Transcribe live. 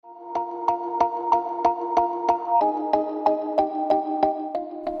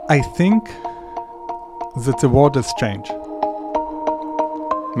I think that the world has changed.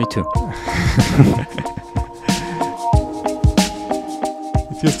 Me too.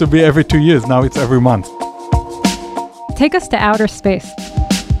 It used to be every 2 years, now it's every month. Take us to outer space.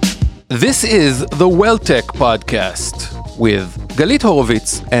 This is the WellTech Podcast with Galit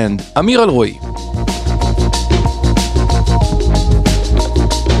Horowitz and Amir Alroi.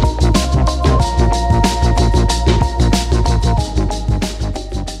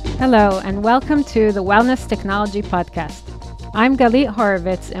 Hello, and welcome to the Wellness Technology Podcast. I'm Galit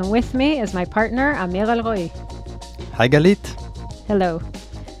Horowitz, and with me is my partner, Amir Alroi. Hi, Galit. Hello.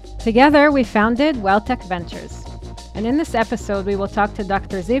 Together, we founded WellTech Ventures. And in this episode, we will talk to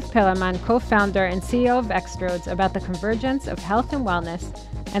Dr. Ziv Peremen, co-founder and CEO of X-trodes, about the convergence of health and wellness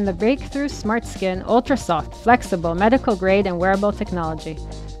and the breakthrough smart skin, ultra-soft, flexible, medical-grade, and wearable technology.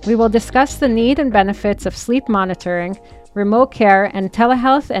 We will discuss the need and benefits of sleep monitoring, remote care, and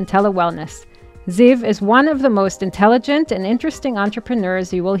telehealth and telewellness. Ziv is one of the most intelligent and interesting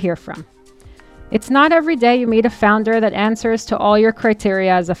entrepreneurs you will hear from. It's not every day you meet a founder that answers to all your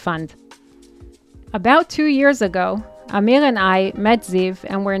criteria as a fund. About 2 years ago, Amir and I met Ziv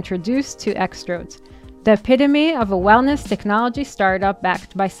and were introduced to X-trodes, the epitome of a wellness technology startup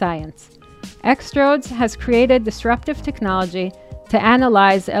backed by science. X-trodes has created disruptive technology to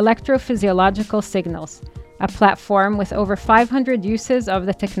analyze electrophysiological signals, a platform with over 500 uses of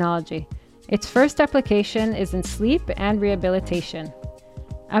the technology. Its first application is in sleep and rehabilitation.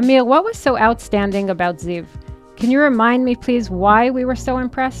 Amir, what was so outstanding about Ziv? Can you remind me, please, why we were so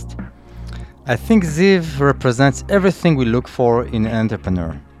impressed? I think Ziv represents everything we look for in an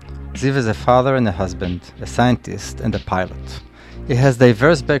entrepreneur. Ziv is a father and a husband, a scientist and a pilot. He has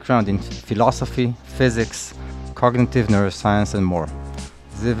diverse background in philosophy, physics, cognitive neuroscience, and more.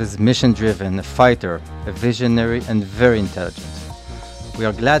 Ziv is mission-driven, a fighter, a visionary, and very intelligent. We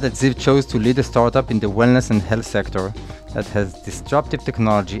are glad that Ziv chose to lead a startup in the wellness and health sector that has disruptive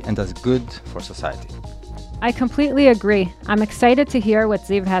technology and does good for society. I completely agree. I'm excited to hear what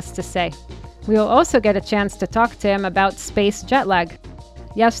Ziv has to say. We will also get a chance to talk to him about space jet lag.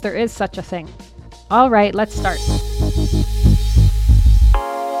 Yes, there is such a thing. All right, let's start.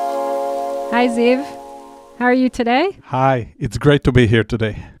 Hi, Ziv. How are you today? Hi, it's great to be here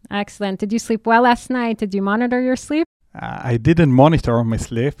today. Excellent. Did you sleep well last night? Did you monitor your sleep? I didn't monitor my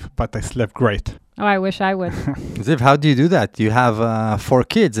sleep, but I slept great. Oh, I wish I would. Ziv, how do you do that? You have 4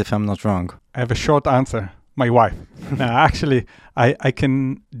 kids, if I'm not wrong. I have a short answer. My wife. Actually, I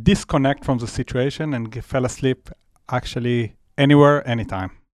can disconnect from the situation and fall asleep actually anywhere, anytime.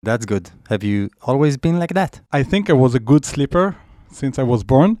 That's good. Have you always been like that? I think I was a good sleeper since I was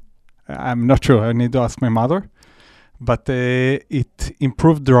born. I'm not sure. I need to ask my mother. But it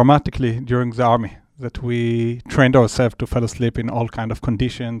improved dramatically during the army, that we trained ourselves to fall asleep in all kinds of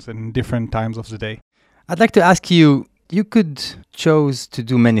conditions and different times of the day. I'd like to ask you, you could choose to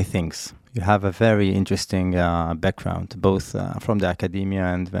do many things. You have a very interesting background, both from the academia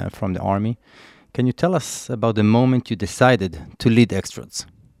and from the army. Can you tell us about the moment you decided to lead X-trodes?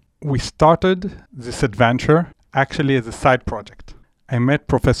 We started this adventure actually as a side project. I met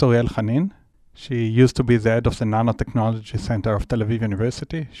Professor Yael Hanin. She used to be the head of the Nanotechnology Center of Tel Aviv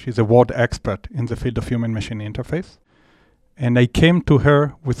University. She's a world expert in the field of human-machine interface. And I came to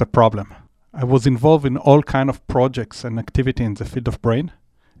her with a problem. I was involved in all kinds of projects and activity in the field of brain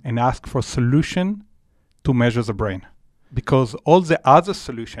and asked for a solution to measure the brain. Because all the other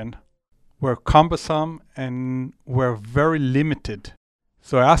solutions were cumbersome and were very limited.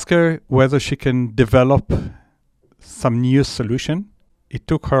 So I asked her whether she can develop some new solution. It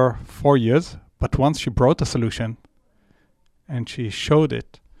took her 4 years, but once she brought a solution and she showed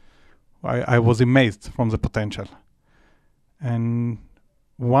it, I was amazed from the potential. And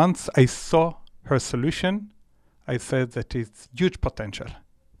once I saw her solution, I said that it's huge potential.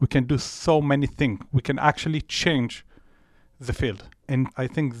 We can do so many things. We can actually change the field. And I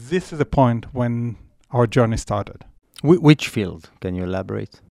think this is the point when our journey started. Which field? Can you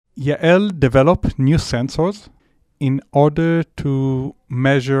elaborate? Yael developed new sensors in order to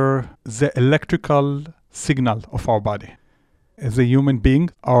measure the electrical signal of our body. As a human being,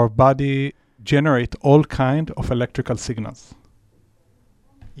 our body generates all kinds of electrical signals.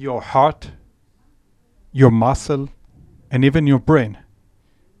 Your heart, your muscle, and even your brain.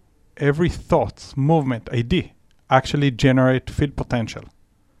 Every thought, movement, idea actually generate field potential.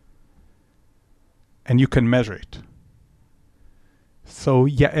 And you can measure it. So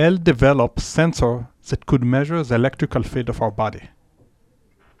Yael developed sensor that could measure the electrical field of our body.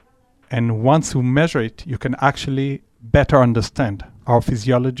 And once you measure it, you can actually better understand our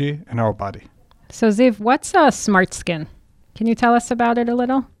physiology and our body. So Ziv, what's a smart skin? Can you tell us about it a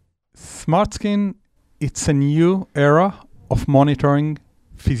little? Smart skin, it's a new era of monitoring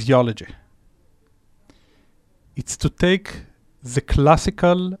physiology. It's to take the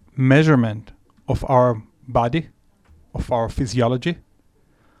classical measurement of our body, of our physiology,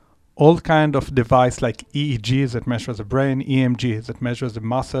 all kind of device like EEG that measures the brain, EMG that measures the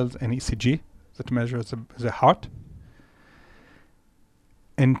muscles, and ECG that measures the heart,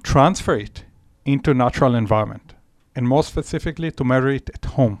 and transfer it into natural environment, and more specifically to measure it at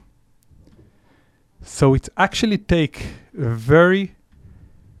home. So it actually take a very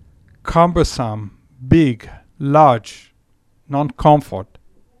cumbersome, big, large, non-comfort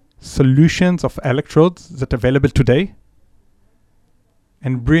solutions of electrodes that are available today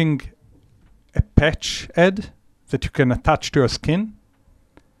and bring a patch head that you can attach to your skin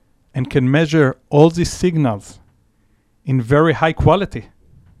and can measure all these signals in very high quality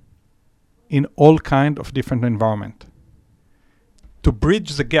in all kind of different environment. To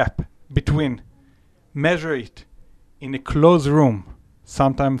bridge the gap between measure it in a closed room,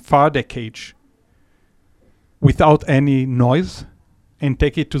 sometimes Faraday cage, without any noise, and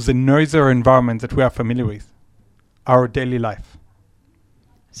take it to the noisier environment that we are familiar with, our daily life.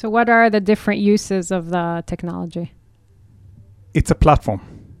 So what are the different uses of the technology? It's a platform.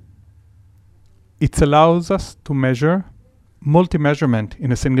 It allows us to measure multi-measurement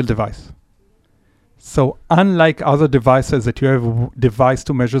in a single device. So unlike other devices that you have a device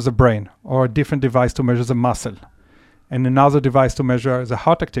to measure the brain, or a different device to measure the muscle, and another device to measure the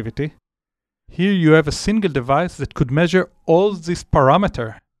heart activity, here you have a single device that could measure all these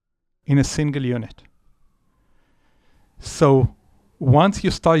parameters in a single unit. So once you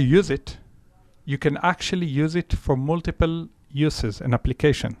start use it, you can actually use it for multiple uses and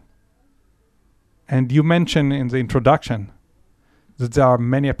application. And you mentioned in the introduction that there are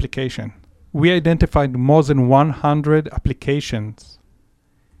many applications. We identified more than 100 applications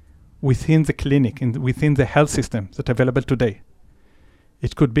within the clinic, within the health system that are available today.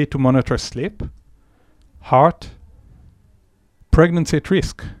 It could be to monitor sleep, heart, pregnancy at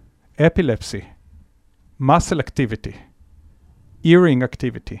risk, epilepsy, muscle activity, hearing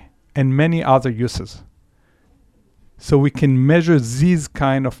activity, and many other uses. So we can measure these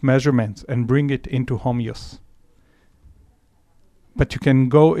kind of measurements and bring it into home use. But you can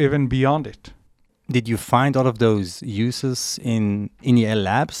go even beyond it. Did you find all of those uses in Yale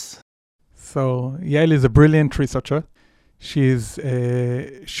labs? So Yale is a brilliant researcher. She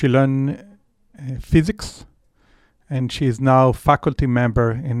learned physics, and she is now faculty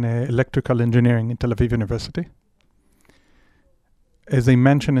member in electrical engineering in Tel Aviv University. As I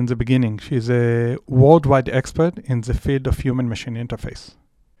mentioned in the beginning, she's a worldwide expert in the field of human-machine interface.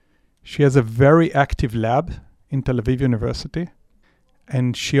 She has a very active lab in Tel Aviv University,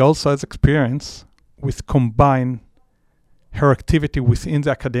 and she also has experience with combine her activity within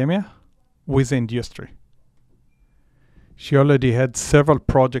the academia with the industry. She already had several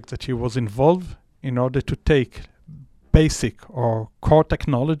projects that she was involved in order to take basic or core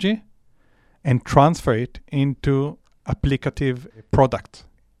technology and transfer it into applicative product.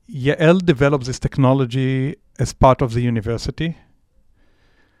 Yael developed this technology as part of the university,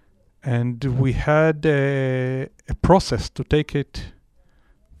 and we had a process to take it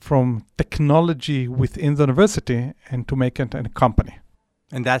from technology within the university and to make it a company.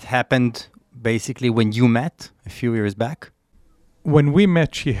 And that happened basically when you met a few years back? When we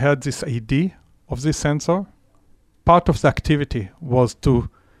met, she had this idea of this sensor. Part of the activity was to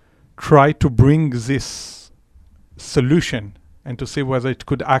try to bring this solution and to see whether it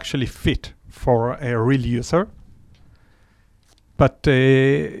could actually fit for a real user. But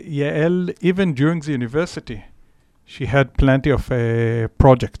Yael, even during the university, she had plenty of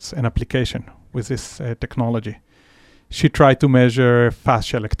projects and application with this technology. She tried to measure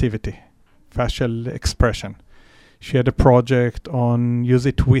facial activity, facial expression. She had a project on use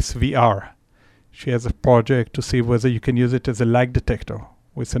it with VR. She has a project to see whether you can use it as a lie detector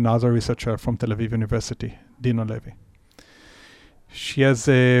with another researcher from Tel Aviv University, Dino Levy. She has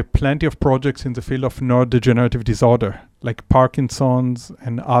plenty of projects in the field of neurodegenerative disorder, like Parkinson's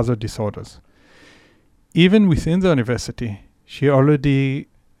and other disorders. Even within the university, she already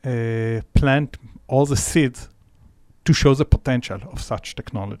planted all the seeds to show the potential of such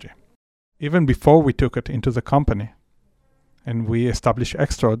technology. Even before we took it into the company and we established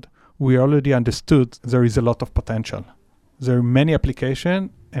X-trodes, we already understood there is a lot of potential. There are many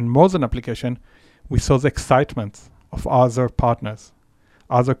applications, and more than application, we saw the excitement of other partners,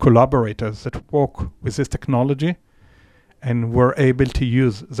 other collaborators that work with this technology and were able to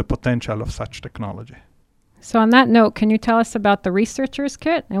use the potential of such technology. So on that note, can you tell us about the Researcher's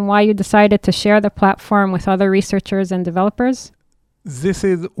Kit and why you decided to share the platform with other researchers and developers? This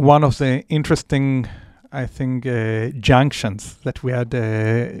is one of the interesting, I think, junctions that we had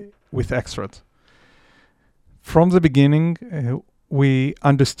with X-trodes. From the beginning, we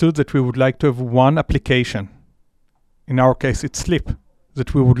understood that we would like to have one application. In our case, it's sleep,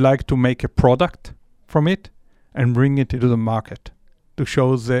 that we would like to make a product from it and bring it into the market to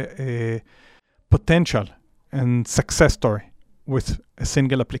show the potential and success story with a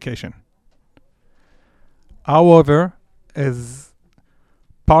single application. However, as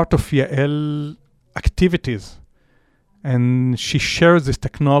part of Yael activities, and she shares this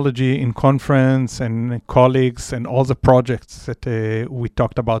technology in conference and colleagues and all the projects that we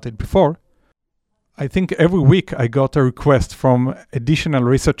talked about it before, I think every week I got a request from additional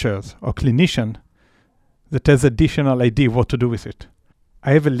researchers or clinician that has additional idea what to do with it.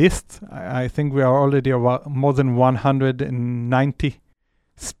 I have a list. I think we are already more than 190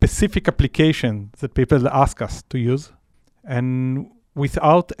 specific applications that people ask us to use. And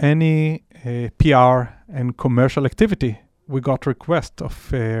without any PR and commercial activity, we got requests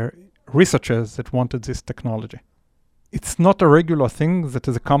of researchers that wanted this technology. It's not a regular thing that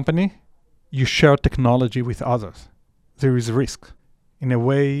as a company, you share technology with others. There is risk. In a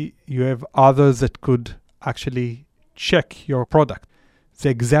way, you have others that could actually check your product. They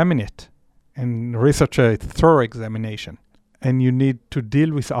examine it and research a thorough examination. And you need to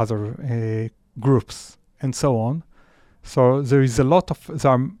deal with other groups and so on. So there is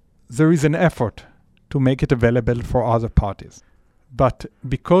there is an effort to make it available for other parties. But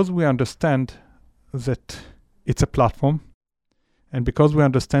because we understand that it's a platform, and because we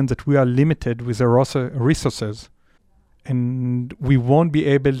understand that we are limited with the resources, and we won't be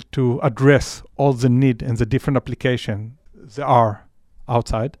able to address all the need and the different applications there are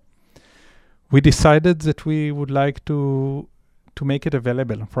outside, we decided that we would like to make it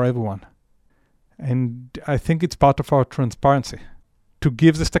available for everyone. And I think it's part of our transparency to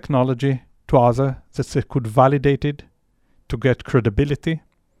give this technology to others that they could validate it, to get credibility,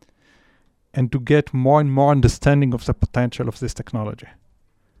 and to get more and more understanding of the potential of this technology.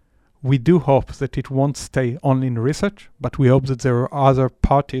 We do hope that it won't stay only in research, but we hope that there are other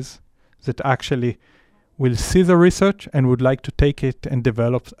parties that actually will see the research and would like to take it and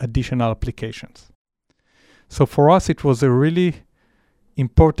develop additional applications. So for us, it was a really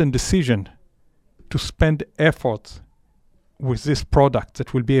important decision to spend efforts with this product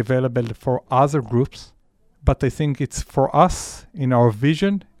that will be available for other groups. But I think it's for us, in our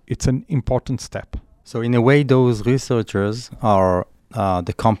vision, it's an important step. So in a way, those researchers are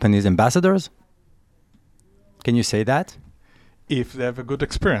the company's ambassadors? Can you say that? If they have a good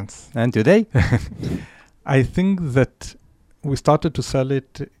experience. And do they? I think that we started to sell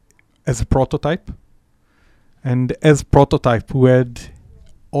it as a prototype. And as prototype, we had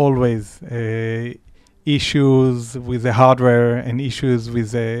always issues with the hardware and issues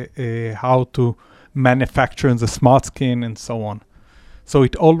with how to manufacture the smart skin and so on. So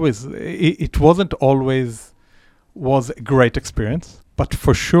it wasn't always was a great experience, but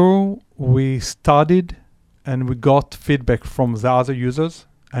for sure we studied and we got feedback from the other users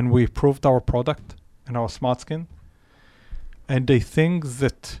and we improved our product and our smart skin. And I think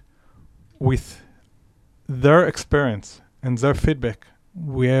that with their experience and their feedback,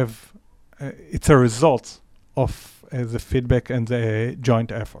 we have it's a result of the feedback and the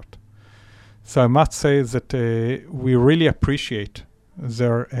joint effort. So I must say that we really appreciate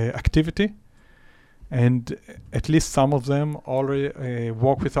their activity, and at least some of them already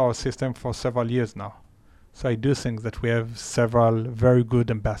work with our system for several years now. So I do think that we have several very good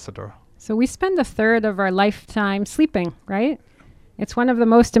ambassadors. So we spend a third of our lifetime sleeping, right? It's one of the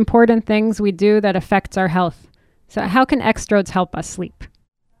most important things we do that affects our health. So how can X-trodes help us sleep?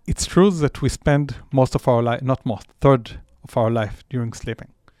 It's true that we spend most of our life, third of our life during sleeping.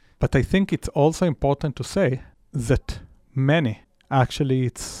 But I think it's also important to say that many, actually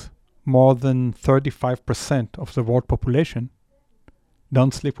it's more than 35% of the world population,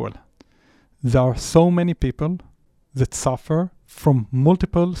 don't sleep well. There are so many people that suffer from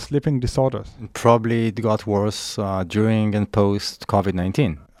multiple sleeping disorders. Probably it got worse during and post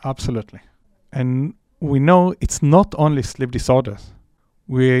COVID-19. Absolutely. And we know it's not only sleep disorders.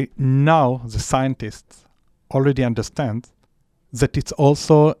 We now, the scientists, already understand that it's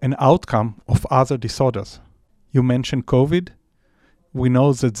also an outcome of other disorders. You mentioned COVID. We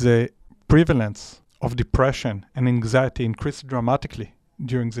know that the prevalence of depression and anxiety increased dramatically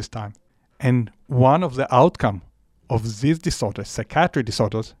during this time. And one of the outcomes of these disorders, psychiatric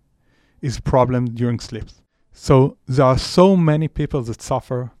disorders, is problem during sleep. So there are so many people that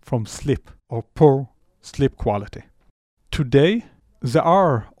suffer from sleep or poor sleep quality. Today, there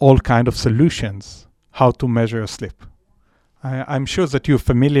are all kinds of solutions how to measure sleep. I'm sure that you're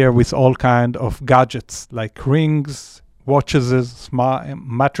familiar with all kind of gadgets like rings, watches, smart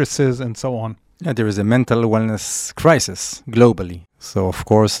mattresses, and so on. Yeah, there is a mental wellness crisis globally. So, of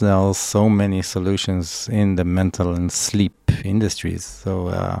course, there are so many solutions in the mental and sleep industries.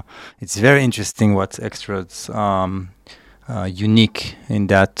 So, it's very interesting what X-trodes unique in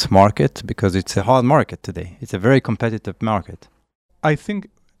that market, because it's a hard market today. It's a very competitive market. I think,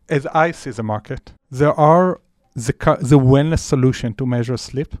 as I see the market, there are the wellness solution to measure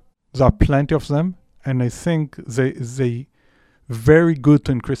sleep. There are plenty of them, and I think they very good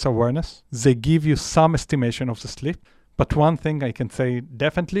to increase awareness. They give you some estimation of the sleep, but one thing I can say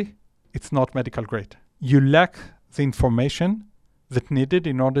definitely, it's not medical grade. You lack the information that needed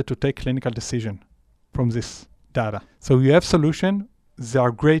in order to take clinical decision from this data. So you have solution, they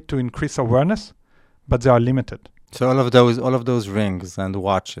are great to increase awareness, but they are limited. So all of those rings and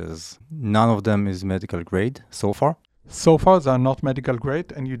watches, none of them is medical grade so far? So far, they are not medical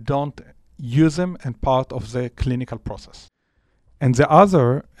grade, and you don't use them as part of the clinical process. And the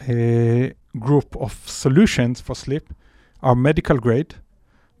other group of solutions for sleep are medical grade,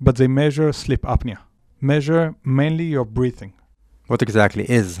 but they measure sleep apnea, measure mainly your breathing. What exactly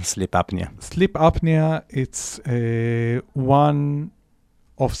is sleep apnea? Sleep apnea, it's one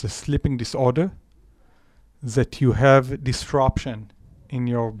of the sleeping disorder that you have disruption in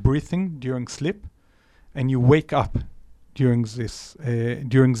your breathing during sleep, and you wake up during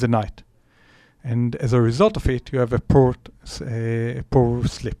the night. And as a result of it, you have a poor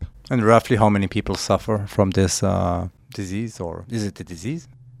sleep. And roughly how many people suffer from this disease, or is it a disease?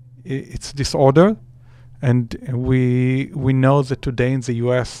 It's disorder, and we know that today in the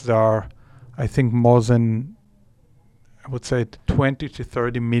US there are, I think, more than, I would say, 20 to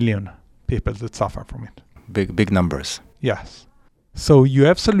 30 million people that suffer from it. Big numbers. Yes. So you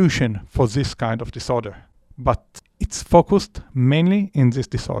have solution for this kind of disorder, but it's focused mainly in this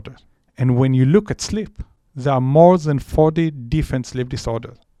disorder. And when you look at sleep, there are more than 40 different sleep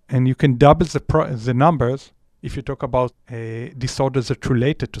disorders. And you can double the numbers if you talk about disorders that are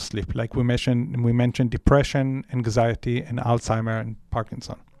related to sleep, like we mentioned depression, anxiety, and Alzheimer and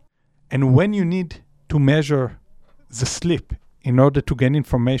Parkinson. And when you need to measure the sleep in order to gain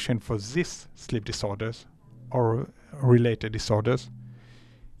information for these sleep disorders or related disorders,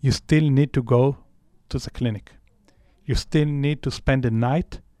 you still need to go to the clinic. You still need to spend a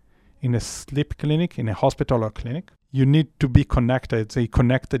night in a sleep clinic, in a hospital or clinic. You need to be connected. They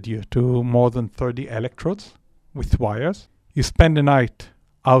connected you to more than 30 electrodes with wires. You spend the night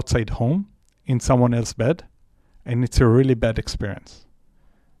outside home in someone else's bed, and it's a really bad experience.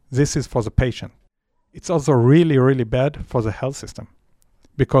 This is for the patient. It's also really, really bad for the health system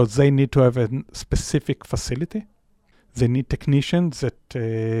because they need to have a specific facility. They need technicians that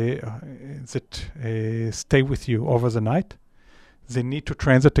stay with you over the night. They need to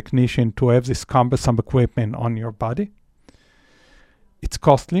train the technician to have this cumbersome equipment on your body. It's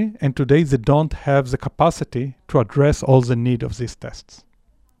costly, and today they don't have the capacity to address all the need of these tests.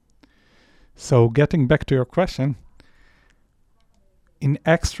 So getting back to your question, in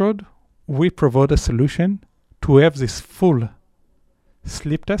X-trode, we provide a solution to have this full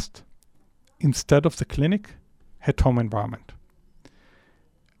sleep test instead of the clinic at home environment.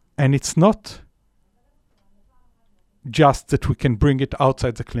 And it's not just that we can bring it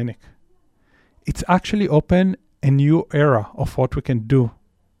outside the clinic. It's actually open a new era of what we can do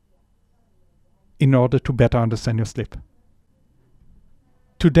in order to better understand your sleep.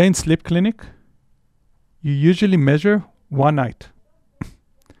 Today in sleep clinic, you usually measure one night.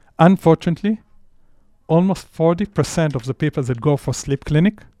 Unfortunately, almost 40% of the people that go for sleep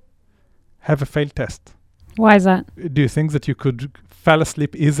clinic have a failed test. Why is that? Do you think that you could fall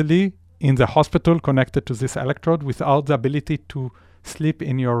asleep easily in the hospital connected to this electrode without the ability to sleep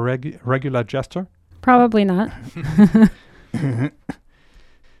in your regular gesture? Probably not.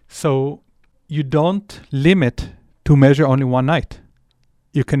 So you don't limit to measure only one night.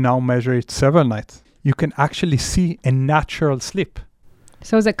 You can now measure it several nights. You can actually see a natural sleep.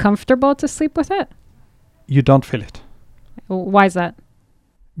 So is it comfortable to sleep with it? You don't feel it. Why is that?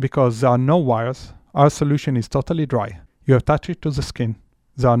 Because there are no wires. Our solution is totally dry. You attach it to the skin.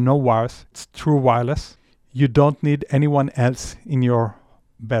 There are no wires. It's true wireless. You don't need anyone else in your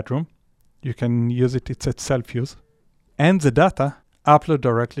bedroom. You can use it. It's at self-use. And the data upload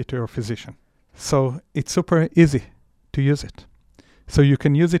directly to your physician. So it's super easy to use it. So you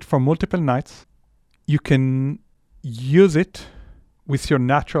can use it for multiple nights. You can use it with your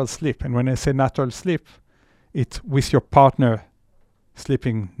natural sleep. And when I say natural sleep, it's with your partner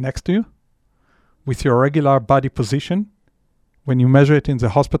sleeping next to you, with your regular body position. When you measure it in the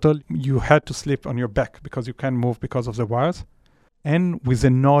hospital, you had to sleep on your back because you can't move because of the wires. and with the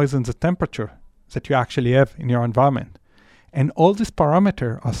noise and the temperature that you actually have in your environment. And all these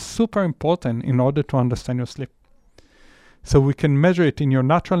parameters are super important in order to understand your sleep. So we can measure it in your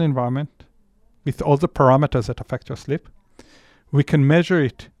natural environment with all the parameters that affect your sleep. We can measure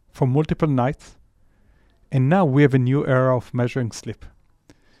it for multiple nights. And now we have a new era of measuring sleep.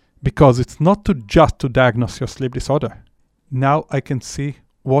 Because it's not just to diagnose your sleep disorder. Now I can see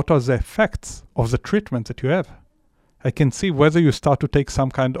what are the effects of the treatment that you have. I can see whether you start to take some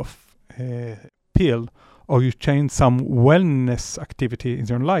kind of pill or you change some wellness activity in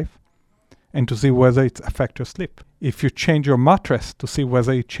your life, and to see whether it affects your sleep. If you change your mattress, to see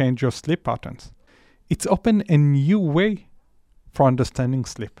whether it changes your sleep patterns. It's opened a new way for understanding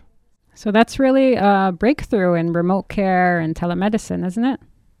sleep. So that's really a breakthrough in remote care and telemedicine, isn't it?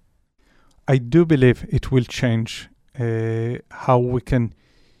 I do believe it will change how we can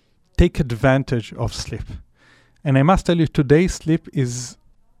take advantage of sleep. And I must tell you, today sleep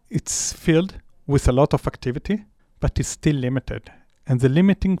it's filled with a lot of activity, but it's still limited. And the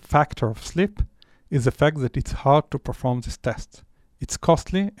limiting factor of sleep is the fact that it's hard to perform these tests. It's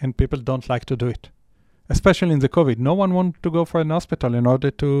costly and people don't like to do it. Especially in the COVID, no one wanted to go for an hospital in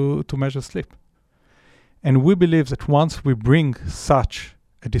order to measure sleep. And we believe that once we bring such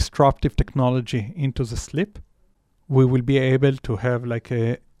a disruptive technology into the sleep, we will be able to have like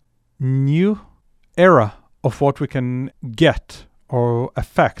a new era of what we can get or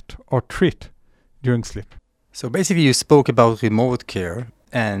affect or treat during sleep. So basically you spoke about remote care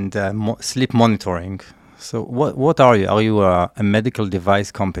and sleep monitoring. So what are you? Are you a medical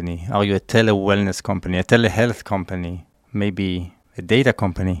device company? Are you a tele-wellness company, a telehealth company, maybe a data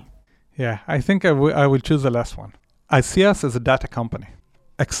company? Yeah, I think I will choose the last one. I see us as a data company.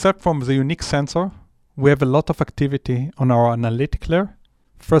 Except from the unique sensor, we have a lot of activity on our analytic layer.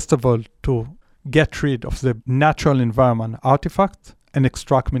 First of all, to get rid of the natural environment artifacts and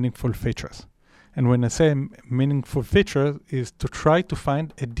extract meaningful features. And when I say meaningful feature, is to try to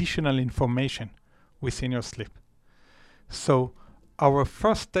find additional information within your sleep. So our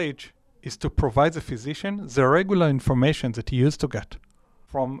first stage is to provide the physician the regular information that he used to get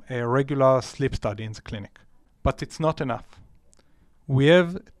from a regular sleep study in the clinic. But it's not enough. We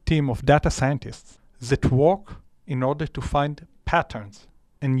have a team of data scientists that work in order to find patterns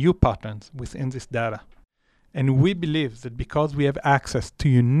and new patterns within this data. And we believe that because we have access to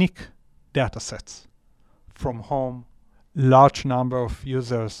unique data sets from home, large number of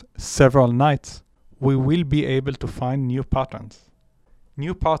users, several nights, we will be able to find new patterns.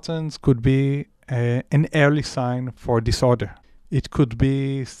 New patterns could be an early sign for a disorder. It could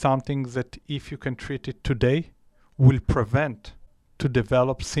be something that if you can treat it today, will prevent to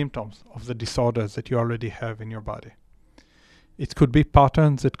develop symptoms of the disorders that you already have in your body. It could be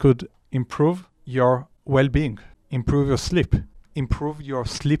patterns that could improve your well-being, improve your sleep, improve your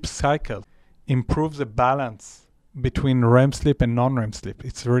sleep cycle, improve the balance between REM sleep and non-REM sleep.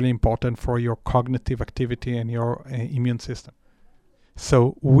 It's really important for your cognitive activity and your immune system.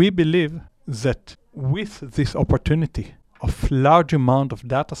 So we believe that with this opportunity of large amount of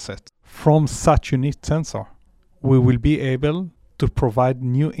data sets from such unique sensor, we will be able to provide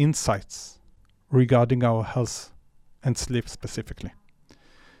new insights regarding our health and sleep specifically.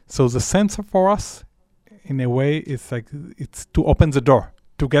 So the sensor for us, in a way, is like it's to open the door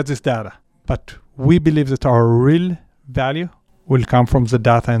to get this data. But we believe that our real value will come from the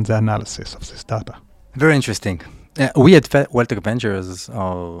data and the analysis of this data. Very interesting. We at WellTech Ventures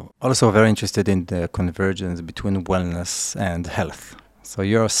are also very interested in the convergence between wellness and health. So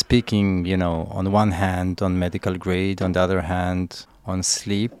you're speaking, on one hand on medical grade, on the other hand on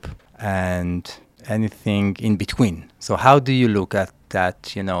sleep and anything in between. So how do you look at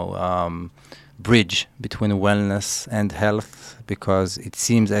that, bridge between wellness and health? Because it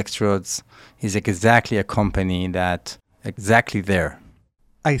seems X-trodes is exactly a company that exactly there.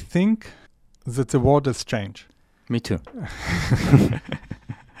 I think that the world has changed. Me too.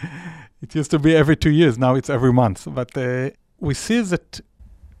 It used to be every 2 years. Now it's every month. But we see that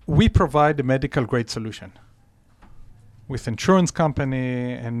we provide a medical grade solution with insurance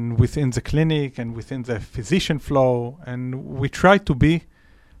company and within the clinic and within the physician flow. And we try to be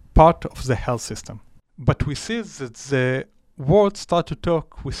part of the health system. But we see that the world start to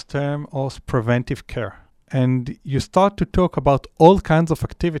talk with term of preventive care. And you start to talk about all kinds of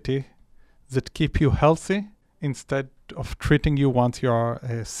activity that keep you healthy instead of treating you once you are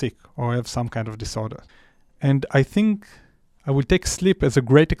sick or have some kind of disorder. And I think I will take sleep as a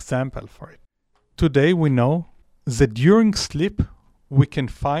great example for it. Today we know that during sleep we can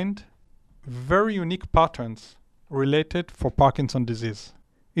find very unique patterns related for Parkinson disease.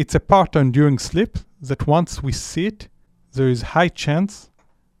 It's a pattern during sleep that once we see it, there is high chance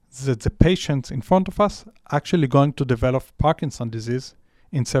that the patients in front of us actually going to develop Parkinson's disease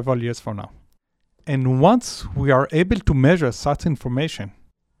in several years from now. And once we are able to measure such information,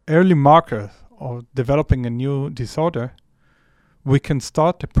 early markers of developing a new disorder, we can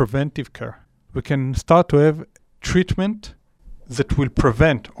start a preventive care. We can start to have treatment that will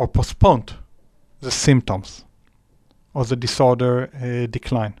prevent or postpone the symptoms or the disorder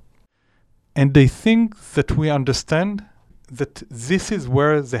decline. And I think that we understand that this is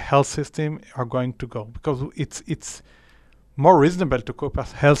where the health system are going to go, because it's more reasonable to keep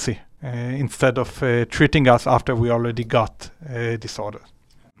us healthy instead of treating us after we already got a disorder.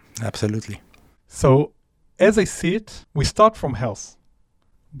 Absolutely. So as I see it, we start from health.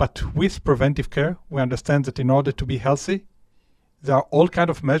 But with preventive care, we understand that in order to be healthy, there are all kinds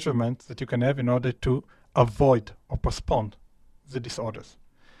of measurements that you can have in order to avoid or postpone the disorders.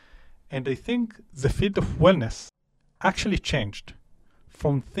 And I think the field of wellness actually changed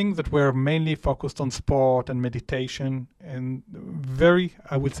from things that were mainly focused on sport and meditation and very,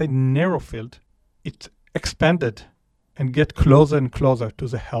 I would say, narrow field. It expanded and get closer and closer to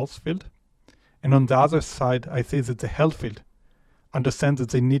the health field. And on the other side, I say that the health field understands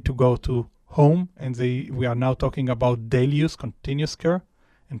that they need to go to home, and we are now talking about daily use, continuous care,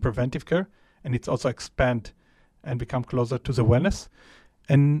 and preventive care, and it's also expand and become closer to the wellness.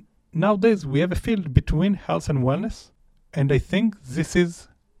 And nowadays, we have a field between health and wellness, and I think this is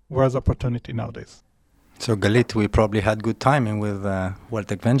where the opportunity nowadays. So Galit, we probably had good timing with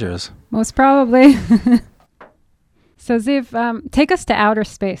WellTech Ventures. Most probably. So Ziv, take us to outer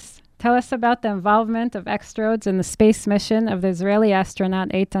space. Tell us about the involvement of X-trodes in the space mission of the Israeli astronaut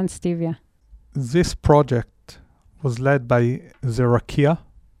Eitan Stevia. This project was led by the Rakia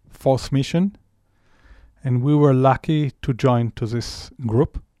Force mission, and we were lucky to join to this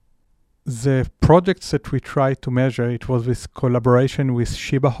group. The projects that we tried to measure, it was with collaboration with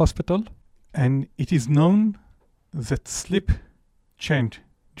Sheba Hospital, and it is known that sleep change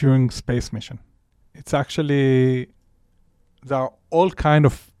during space mission. It's actually, there are all kind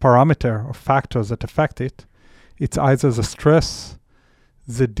of parameter or factors that affect it. It's either the stress,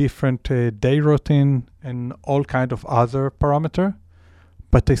 the different day routine, and all kind of other parameter.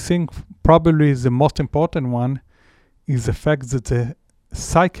 But I think probably the most important one is the fact that the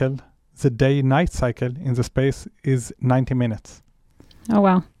cycle, the day-night cycle in the space is 90 minutes. Oh,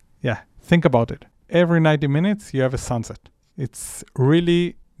 wow. Yeah, think about it. Every 90 minutes, you have a sunset. It's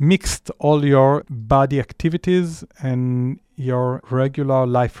really mixed all your body activities and your regular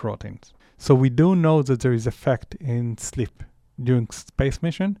life routines. So we do know that there is effect in sleep during space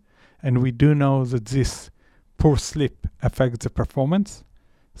mission, and we do know that this poor sleep affects the performance.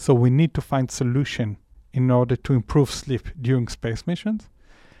 So we need to find solution in order to improve sleep during space missions.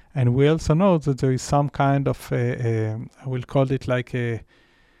 And we also know that there is some kind of, I will call it like a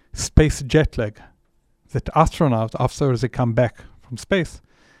space jet lag, that astronauts, after they come back from space,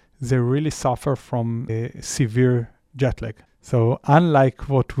 they really suffer from a severe jet lag. So unlike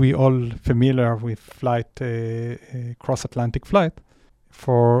what we all familiar with flight, cross-Atlantic flight,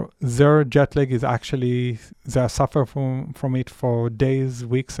 for their jet lag is actually, they suffer from it for days,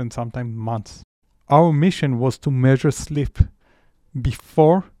 weeks, and sometimes months. Our mission was to measure sleep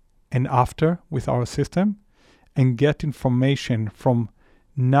before and after with our system and get information from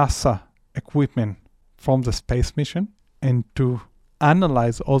NASA equipment from the space mission and to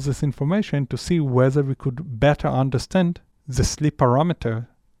analyze all this information to see whether we could better understand the sleep parameter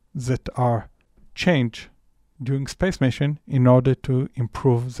that are changed during space mission in order to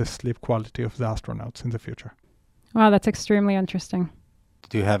improve the sleep quality of the astronauts in the future. Wow, that's extremely interesting.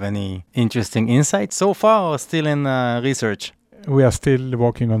 Do you have any interesting insights so far or still in research? We are still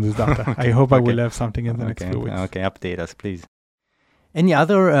working on this data. Okay. I hope I will have something in the next few weeks. Okay, update us, please. Any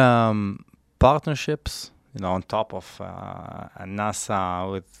other partnerships, on top of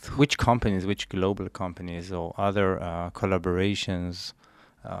NASA, with which companies, which global companies or other collaborations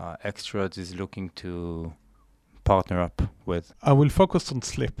X-trodes is looking to partner up with? I will focus on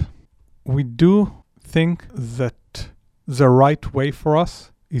sleep. We do think that the right way for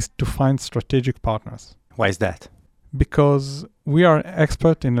us is to find strategic partners. Why is that? Because we are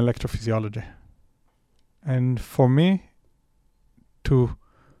expert in electrophysiology. And for me, to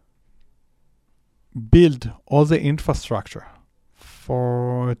build all the infrastructure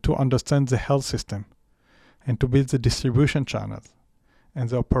to understand the health system and to build the distribution channels and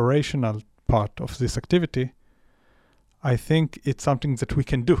the operational part of this activity, I think it's something that we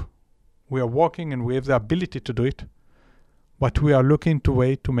can do. We are working and we have the ability to do it, but we are looking to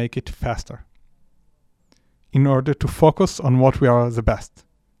way to make it faster in order to focus on what we are the best: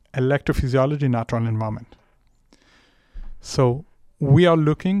 electrophysiology, natural environment. So we are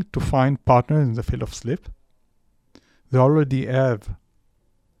looking to find partners in the field of sleep. They already have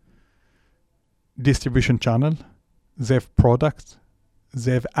distribution channel, they have products,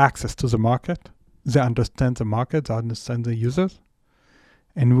 they have access to the market, they understand the market, they understand the users,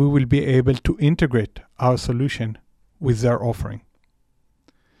 and we will be able to integrate our solution with their offering.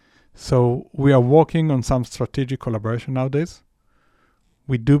 So we are working on some strategic collaboration nowadays.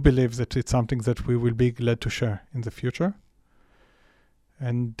 We do believe that it's something that we will be glad to share in the future.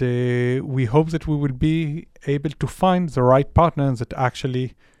 And we hope that we will be able to find the right partners that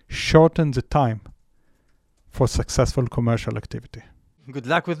actually shorten the time for successful commercial activity. Good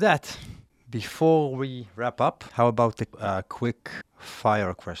luck with that. Before we wrap up, how about the quick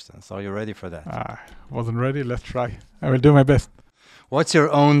fire questions? Are you ready for that? Wasn't ready. Let's try. I will do my best. What's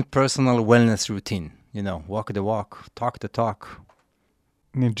your own personal wellness routine? You know, walk the walk, talk the talk.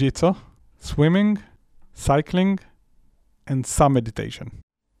 Ninjitsu, swimming, cycling, and some meditation.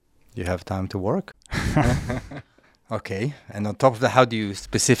 You have time to work? Okay. And on top of that, how do you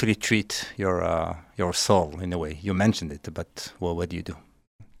specifically treat your soul in a way? You mentioned it, but well, what do you do?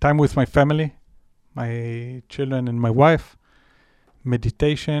 Time with my family, my children and my wife,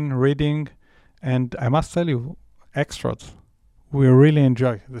 meditation, reading, and I must tell you, X-trodes. We really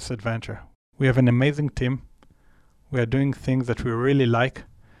enjoy this adventure. We have an amazing team. We are doing things that we really like.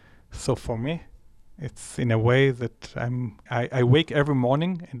 So for me, it's in a way that I wake every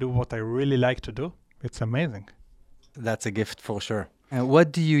morning and do what I really like to do. It's amazing. That's a gift for sure. And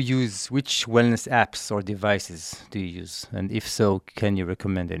what do you use? Which wellness apps or devices do you use? And if so, can you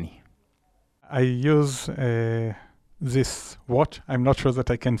recommend any? I use this watch. I'm not sure that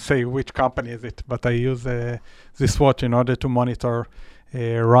I can say which company is it, but I use this watch in order to monitor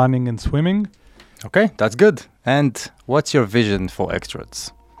running and swimming. Okay, that's good. And what's your vision for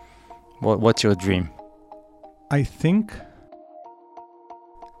X-trodes? What's your dream? I think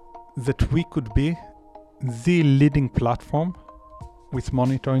that we could be the leading platform with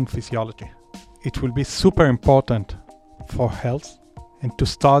monitoring physiology. It will be super important for health and to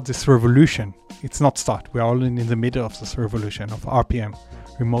start this revolution. It's not start, we are already in the middle of this revolution of RPM,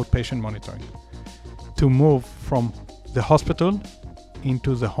 remote patient monitoring, to move from the hospital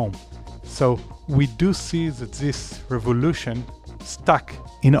into the home. So we do see that this revolution stuck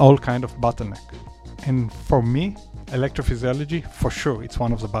in all kind of bottleneck. And for me, electrophysiology, for sure, it's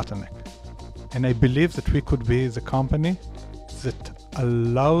one of the bottleneck. And I believe that we could be the company that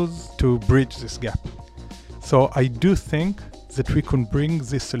allows to bridge this gap. So I do think that we can bring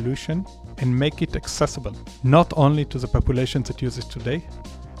this solution and make it accessible, not only to the population that uses it today,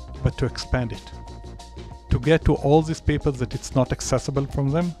 but to expand it. To get to all these people that it's not accessible from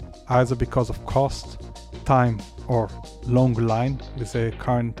them, either because of cost, time, or long line with the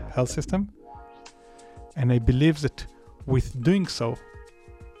current health system. And I believe that with doing so,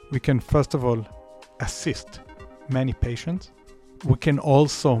 we can first of all assist many patients. We can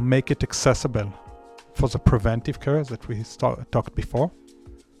also make it accessible for the preventive care that we talked before.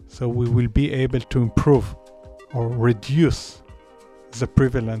 So we will be able to improve or reduce the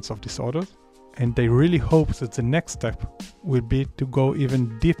prevalence of disorders. And I really hope that the next step will be to go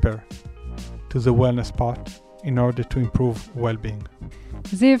even deeper to the wellness part in order to improve well-being.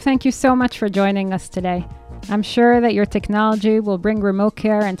 Ziv, thank you so much for joining us today. I'm sure that your technology will bring remote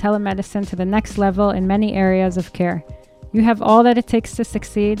care and telemedicine to the next level in many areas of care. You have all that it takes to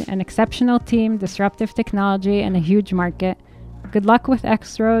succeed, an exceptional team, disruptive technology, and a huge market. Good luck with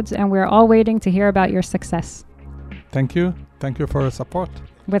X-trodes, and we're all waiting to hear about your success. Thank you. Thank you for your support.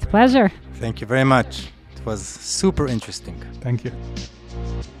 With pleasure. Thank you very much. It was super interesting. Thank you.